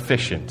most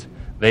efficient.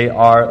 They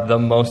are the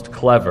most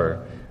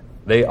clever.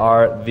 They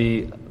are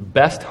the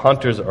best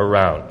hunters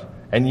around.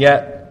 And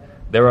yet,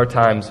 there are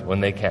times when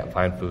they can't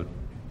find food.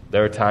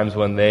 There are times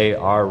when they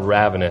are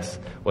ravenous,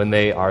 when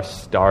they are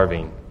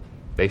starving.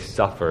 They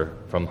suffer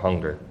from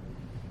hunger.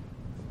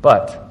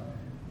 But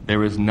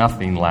there is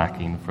nothing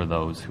lacking for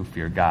those who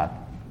fear God.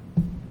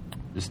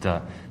 It's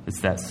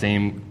that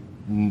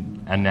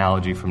same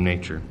analogy from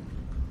nature.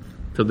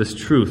 So this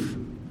truth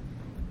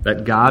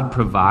that God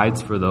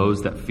provides for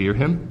those that fear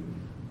him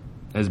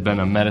has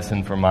been a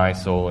medicine for my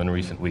soul in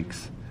recent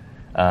weeks.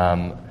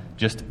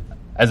 Just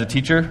as a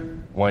teacher,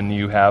 when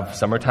you have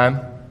summertime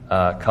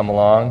come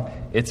along,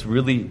 it's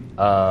really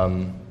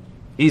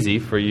easy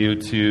for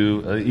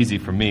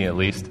me at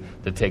least,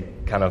 to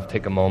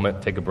take a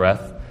moment, take a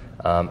breath,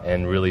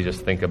 and really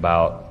just think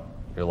about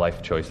your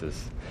life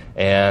choices.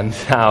 And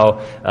how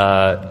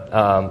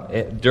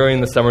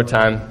during the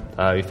summertime,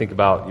 you think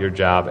about your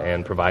job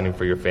and providing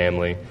for your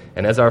family.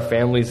 And as our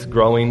family's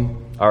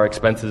growing, our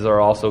expenses are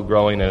also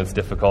growing, and it's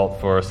difficult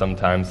for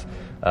sometimes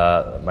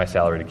my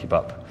salary to keep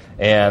up.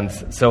 And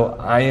so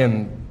I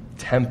am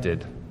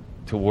tempted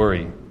to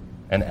worry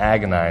and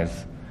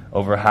agonize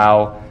over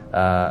how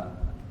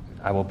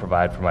I will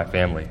provide for my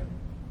family.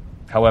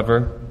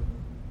 However,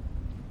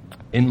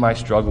 in my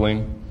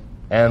struggling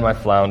and my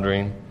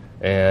floundering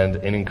and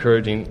in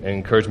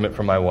encouragement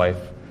from my wife,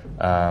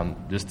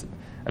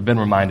 I've been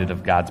reminded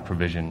of God's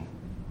provision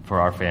for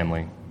our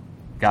family.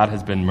 God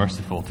has been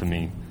merciful to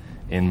me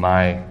in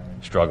my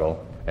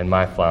struggle and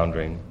my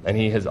floundering, and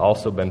He has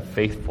also been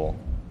faithful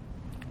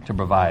to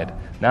provide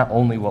not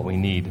only what we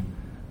need,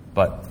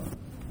 but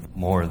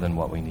more than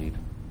what we need.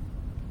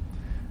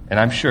 And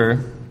I'm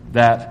sure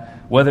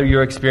that whether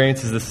your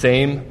experience is the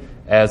same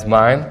as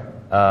mine,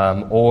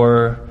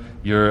 or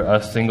you're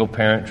a single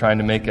parent trying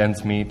to make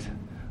ends meet,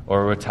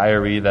 or a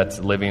retiree that's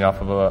living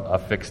off of a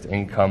fixed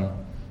income,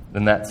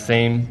 then that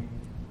same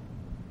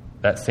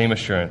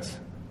assurance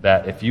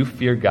that if you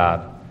fear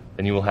God,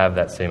 then you will have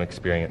that same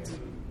experience.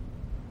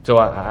 So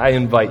I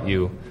invite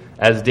you,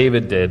 as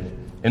David did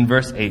in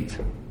verse 8,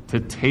 to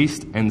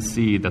taste and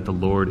see that the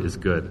Lord is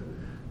good,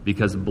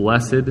 because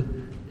blessed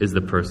is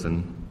the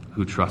person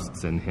who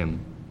trusts in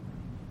Him.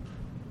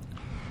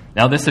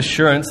 Now, this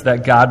assurance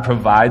that God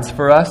provides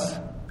for us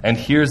and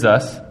hears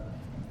us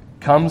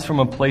comes from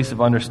a place of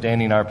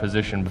understanding our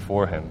position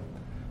before Him.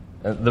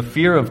 The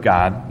fear of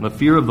God, the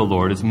fear of the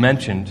Lord, is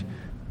mentioned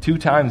 2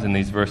 times in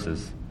these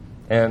verses.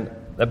 And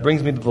that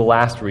brings me to the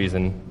last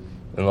reason,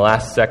 in the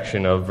last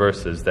section of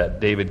verses that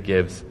David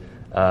gives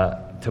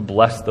to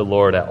bless the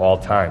Lord at all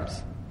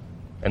times.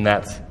 And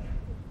that's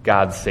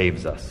God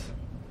saves us.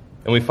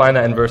 And we find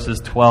that in verses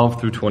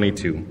 12 through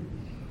 22.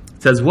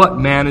 It says, "What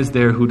man is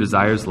there who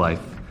desires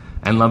life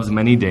and loves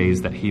many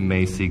days that he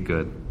may see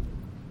good?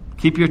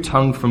 Keep your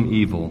tongue from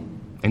evil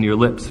and your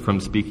lips from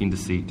speaking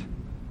deceit.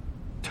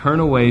 Turn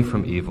away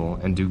from evil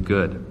and do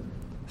good.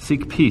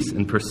 Seek peace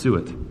and pursue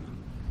it.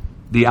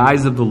 The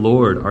eyes of the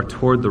Lord are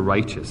toward the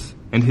righteous,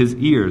 and His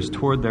ears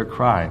toward their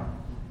cry.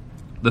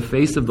 The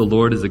face of the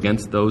Lord is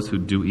against those who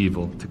do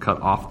evil, to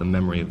cut off the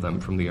memory of them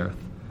from the earth.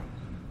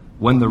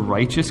 When the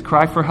righteous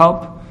cry for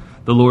help,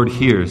 the Lord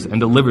hears and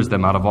delivers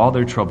them out of all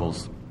their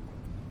troubles.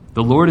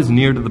 The Lord is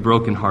near to the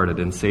brokenhearted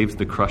and saves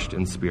the crushed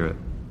in spirit.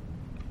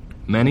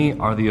 Many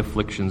are the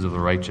afflictions of the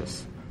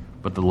righteous,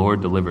 but the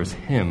Lord delivers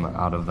him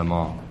out of them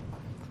all.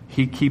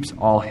 He keeps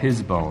all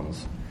his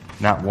bones,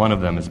 not one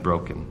of them is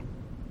broken.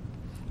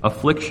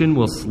 Affliction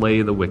will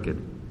slay the wicked,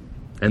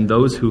 and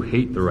those who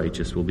hate the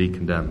righteous will be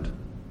condemned.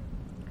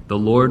 The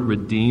Lord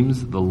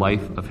redeems the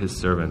life of His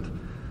servant.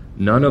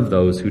 None of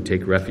those who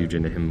take refuge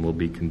in Him will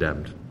be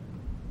condemned."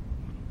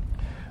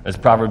 As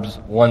Proverbs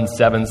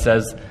 1:7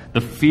 says,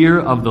 "The fear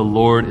of the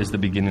Lord is the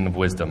beginning of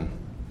wisdom."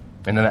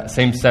 And in that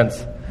same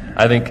sense,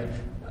 I think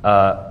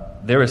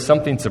there is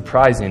something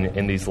surprising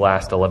in these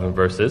last 11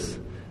 verses,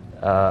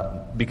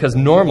 because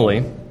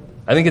normally,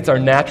 I think it's our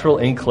natural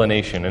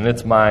inclination, and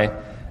it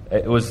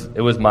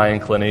was my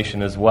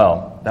inclination as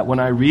well, that when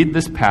I read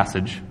this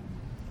passage,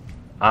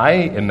 I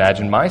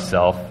imagine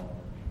myself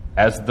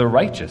as the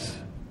righteous.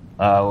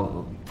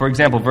 For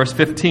example, verse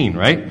 15,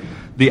 right?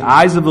 "The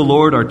eyes of the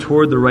Lord are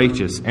toward the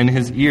righteous, and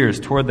His ears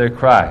toward their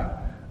cry."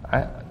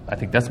 I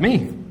think that's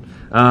me.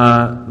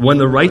 When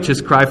the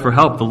righteous cry for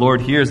help, the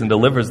Lord hears and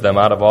delivers them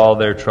out of all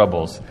their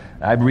troubles.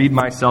 I read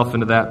myself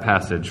into that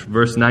passage.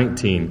 Verse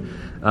 19,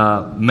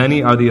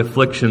 "Many are the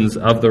afflictions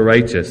of the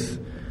righteous,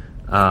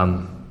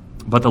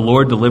 but the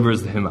Lord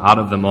delivers him out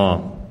of them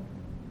all."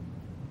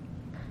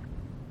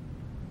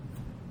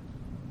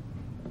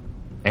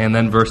 And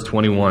then verse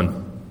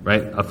 21,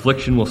 right?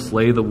 "Affliction will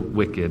slay the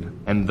wicked,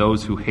 and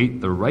those who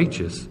hate the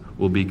righteous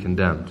will be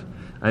condemned."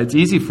 It's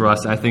easy for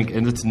us, I think,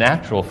 and it's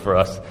natural for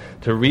us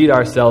to read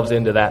ourselves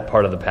into that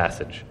part of the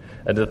passage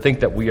and to think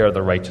that we are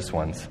the righteous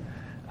ones.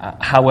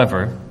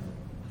 However,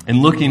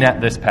 in looking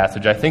at this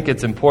passage, I think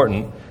it's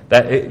important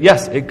that,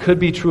 it could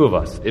be true of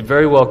us. It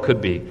very well could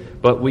be.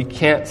 But we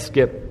can't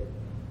skip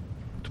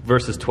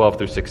verses 12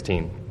 through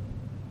 16.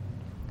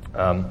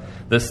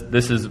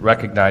 This is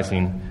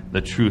recognizing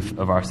the truth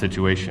of our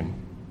situation.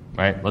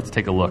 Right? Let's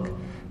take a look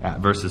at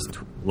verses.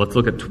 Let's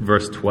look at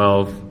verse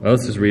 12.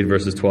 Let's just read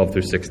verses 12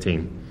 through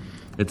 16.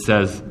 It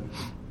says,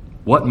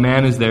 "What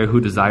man is there who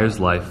desires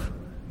life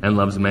and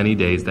loves many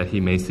days that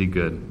he may see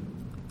good?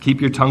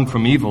 Keep your tongue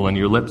from evil and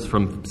your lips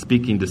from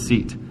speaking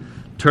deceit.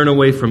 Turn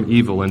away from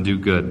evil and do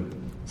good.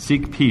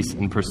 Seek peace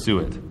and pursue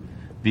it.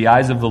 The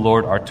eyes of the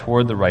Lord are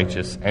toward the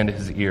righteous, and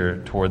His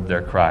ear toward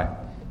their cry.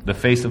 The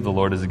face of the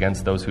Lord is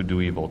against those who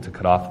do evil, to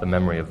cut off the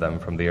memory of them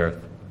from the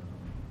earth."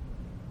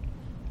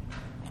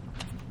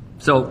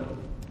 So,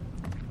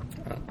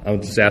 I'll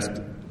just ask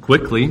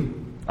quickly,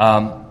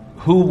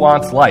 who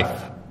wants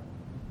life?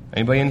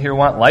 Anybody in here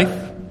want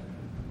life?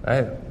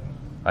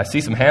 I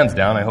see some hands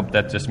down. I hope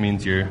that just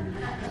means you're...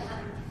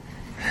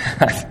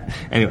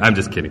 Anyway, I'm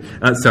just kidding.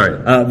 Sorry.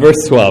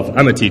 Verse 12.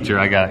 I'm a teacher.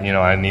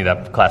 I need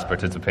that class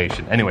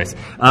participation. Anyways,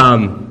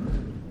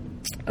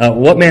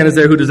 what man is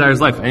there who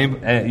desires life?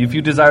 If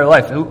you desire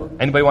life,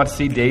 anybody want to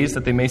see days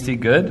that they may see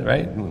good,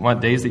 right? Want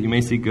days that you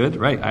may see good,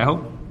 right? I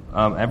hope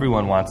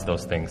everyone wants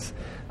those things.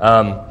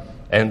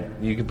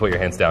 And you can put your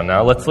hands down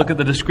now. Let's look at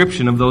the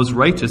description of those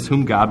righteous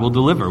whom God will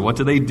deliver. What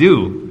do they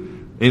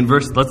do?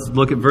 Let's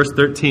look at verse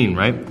 13,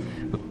 right?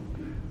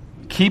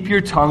 Keep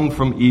your tongue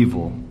from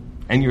evil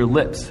and your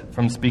lips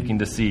from speaking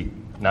deceit.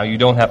 Now, you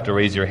don't have to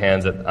raise your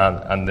hands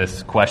on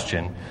this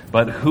question,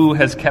 but who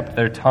has kept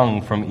their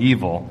tongue from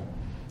evil?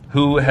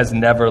 Who has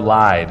never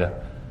lied,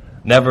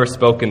 never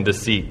spoken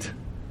deceit,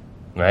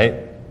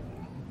 right?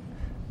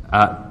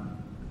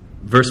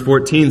 Verse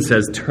 14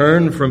 says,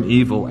 turn from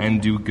evil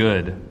and do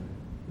good.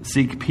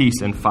 Seek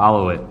peace and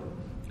follow it.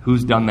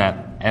 Who's done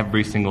that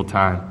every single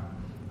time?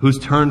 Who's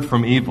turned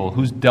from evil?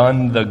 Who's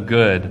done the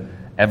good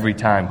every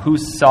time?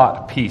 Who's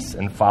sought peace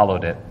and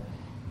followed it?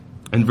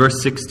 And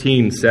verse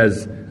 16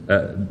 says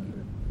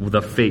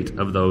the fate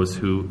of those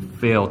who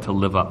fail to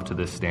live up to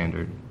this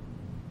standard.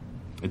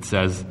 It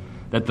says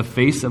that the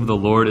face of the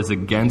Lord is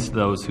against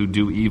those who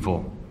do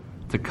evil,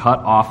 to cut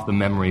off the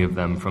memory of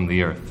them from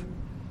the earth.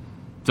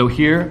 So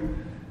here,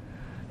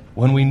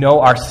 when we know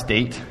our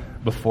state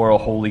before a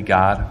holy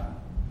God,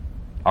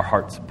 our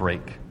hearts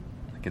break,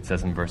 like it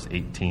says in verse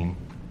 18.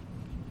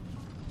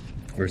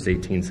 Verse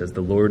 18 says,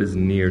 the Lord is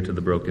near to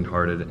the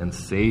brokenhearted and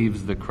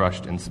saves the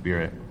crushed in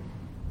spirit.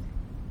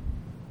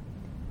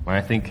 And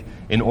I think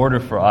in order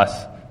for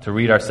us to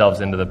read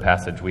ourselves into the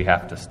passage, we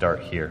have to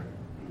start here.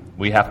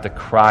 We have to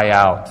cry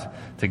out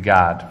to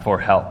God for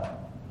help.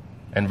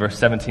 And verse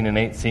 17 and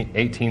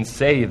 18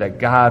 say that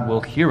God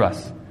will hear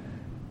us.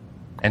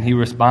 And he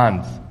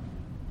responds.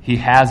 He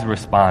has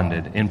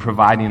responded in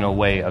providing a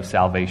way of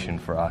salvation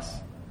for us.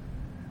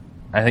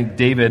 I think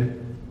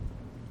David,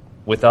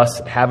 with us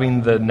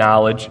having the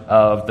knowledge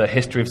of the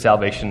history of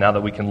salvation, now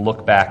that we can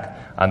look back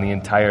on the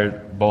entire,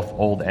 both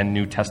Old and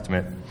New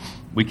Testament,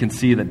 we can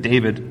see that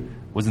David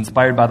was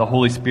inspired by the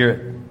Holy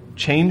Spirit,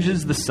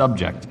 changes the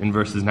subject in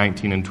verses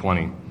 19 and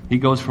 20. He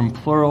goes from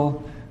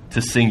plural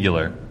to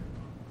singular.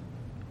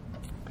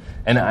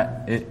 And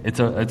it's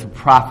a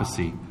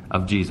prophecy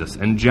of Jesus.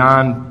 And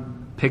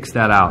John picks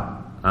that out.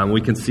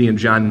 We can see in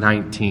John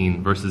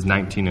 19, verses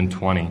 19 and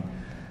 20,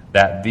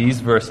 that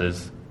these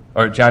verses,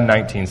 or John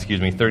 19,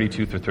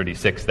 32 through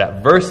 36,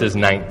 that verses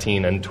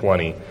 19 and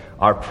 20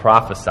 are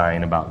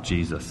prophesying about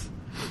Jesus.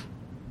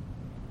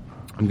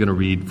 I'm going to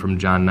read from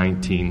John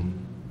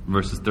 19,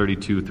 verses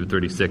 32 through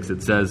 36.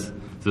 It says,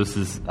 this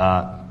is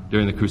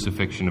during the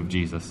crucifixion of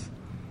Jesus.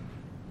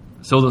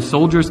 So the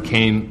soldiers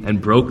came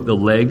and broke the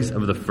legs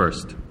of the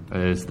first.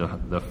 That is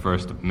the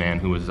first man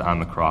who was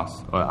on a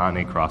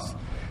cross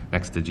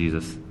next to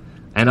Jesus,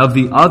 and of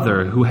the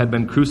other who had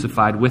been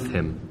crucified with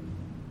him.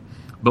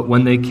 But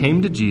when they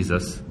came to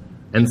Jesus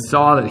and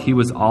saw that he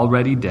was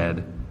already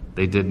dead,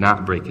 they did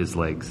not break his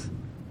legs.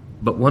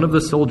 But one of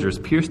the soldiers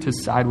pierced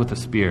his side with a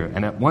spear,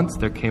 and at once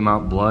there came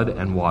out blood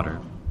and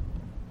water.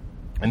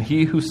 And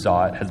he who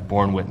saw it has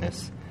borne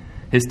witness.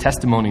 His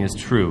testimony is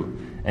true,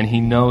 and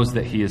he knows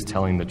that he is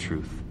telling the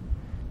truth,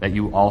 that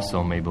you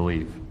also may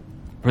believe.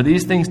 For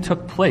these things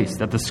took place,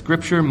 that the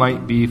scripture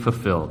might be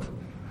fulfilled.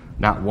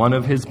 Not one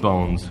of his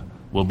bones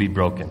will be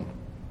broken.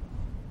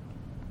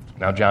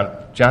 Now,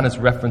 John is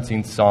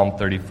referencing Psalm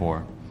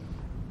 34.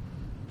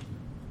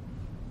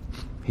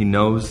 He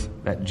knows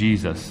that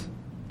Jesus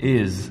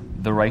is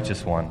the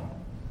righteous one.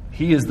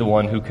 He is the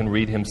one who can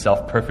read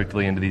himself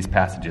perfectly into these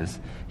passages.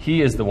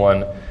 He is the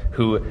one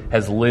who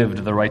has lived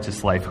the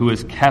righteous life, who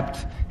has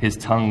kept his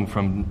tongue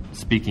from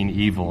speaking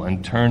evil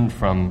and turned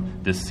from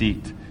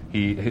deceit.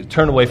 He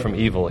turned away from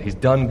evil. He's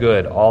done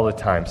good all the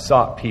time,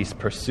 sought peace,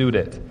 pursued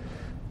it.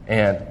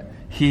 And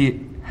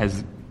he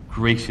has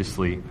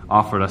graciously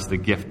offered us the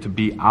gift to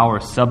be our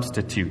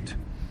substitute.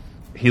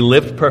 He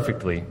lived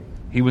perfectly.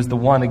 He was the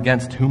one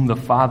against whom the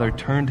Father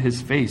turned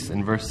his face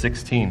in verse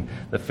 16.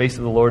 The face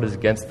of the Lord is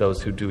against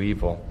those who do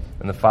evil,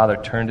 and the Father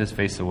turned his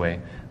face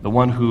away.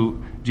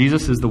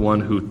 Jesus is the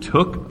one who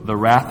took the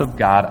wrath of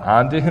God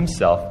onto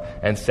himself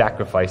and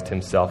sacrificed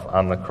himself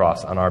on the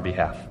cross on our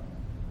behalf.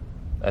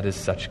 That is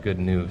such good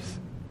news.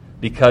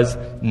 Because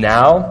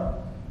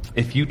now,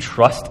 if you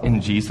trust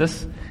in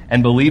Jesus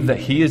and believe that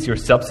he is your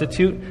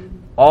substitute,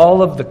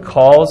 all of the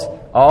calls,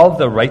 all of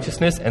the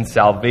righteousness and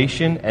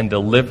salvation and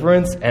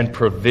deliverance and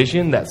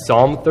provision that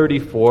Psalm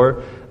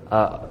 34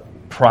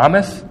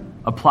 promise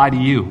apply to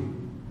you.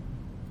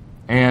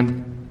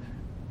 And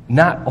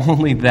not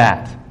only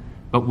that,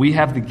 but we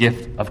have the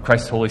gift of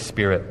Christ's Holy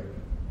Spirit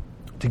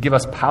to give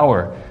us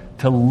power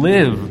to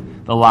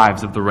live the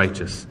lives of the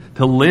righteous,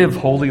 to live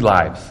holy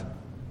lives.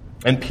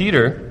 And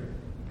Peter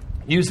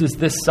uses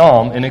this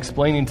psalm in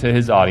explaining to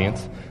his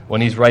audience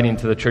when he's writing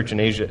to the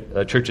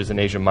churches in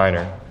Asia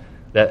Minor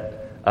that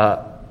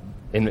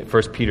in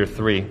 1 Peter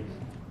 3,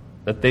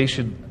 that they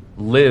should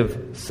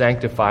live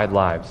sanctified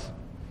lives.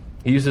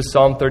 He uses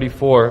Psalm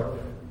 34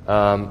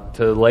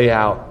 to lay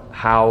out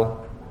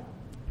how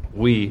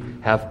we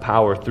have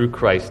power through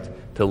Christ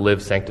to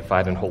live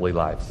sanctified and holy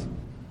lives.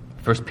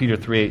 1 Peter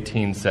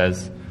 3:18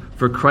 says,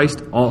 "For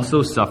Christ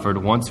also suffered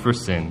once for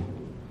sin,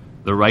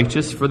 the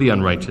righteous for the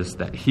unrighteous,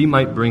 that he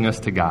might bring us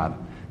to God,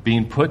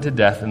 being put to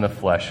death in the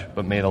flesh,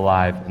 but made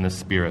alive in the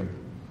Spirit."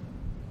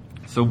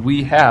 So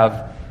we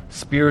have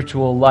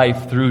spiritual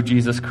life through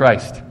Jesus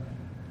Christ.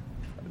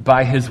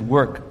 By his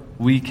work,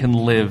 we can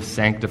live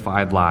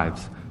sanctified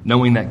lives,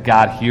 knowing that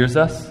God hears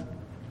us,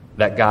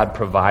 that God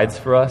provides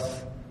for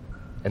us,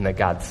 and that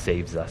God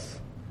saves us.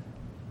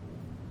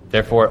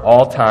 Therefore, at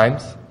all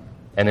times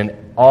and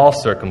in all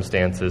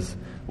circumstances,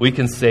 we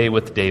can say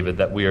with David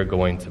that we are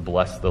going to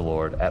bless the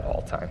Lord at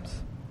all times.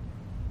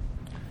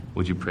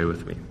 Would you pray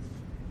with me?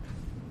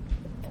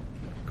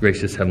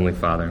 Gracious Heavenly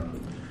Father,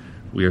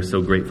 we are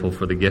so grateful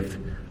for the gift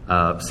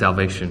of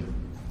salvation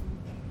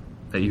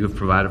that you have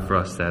provided for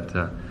us,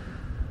 that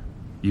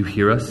you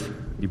hear us,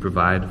 you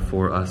provide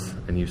for us,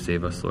 and you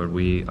save us, Lord.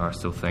 We are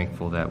so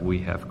thankful that we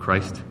have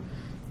Christ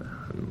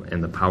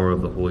and the power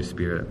of the Holy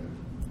Spirit.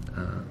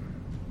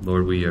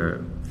 Lord, we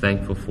are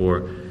thankful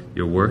for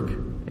your work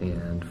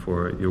and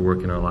for your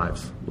work in our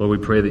lives. Lord,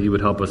 we pray that you would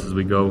help us as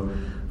we go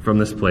from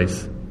this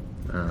place,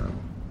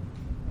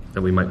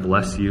 that we might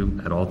bless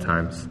you at all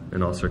times,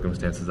 in all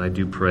circumstances. I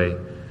do pray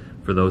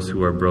for those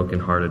who are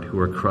brokenhearted, who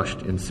are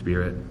crushed in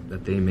spirit,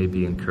 that they may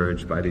be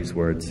encouraged by these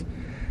words,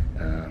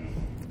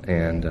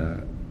 and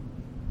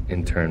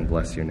in turn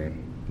bless your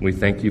name. We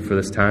thank you for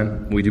this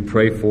time. We do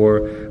pray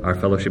for our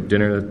fellowship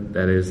dinner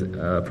that is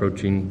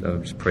approaching.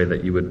 Just pray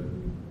that you would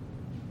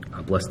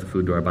bless the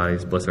food to our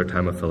bodies, bless our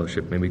time of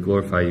fellowship. May we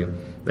glorify you.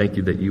 Thank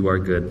you that you are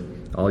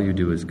good. All you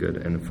do is good,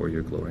 and for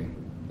your glory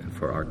and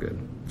for our good.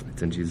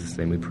 It's in Jesus'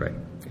 name we pray.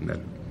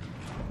 Amen.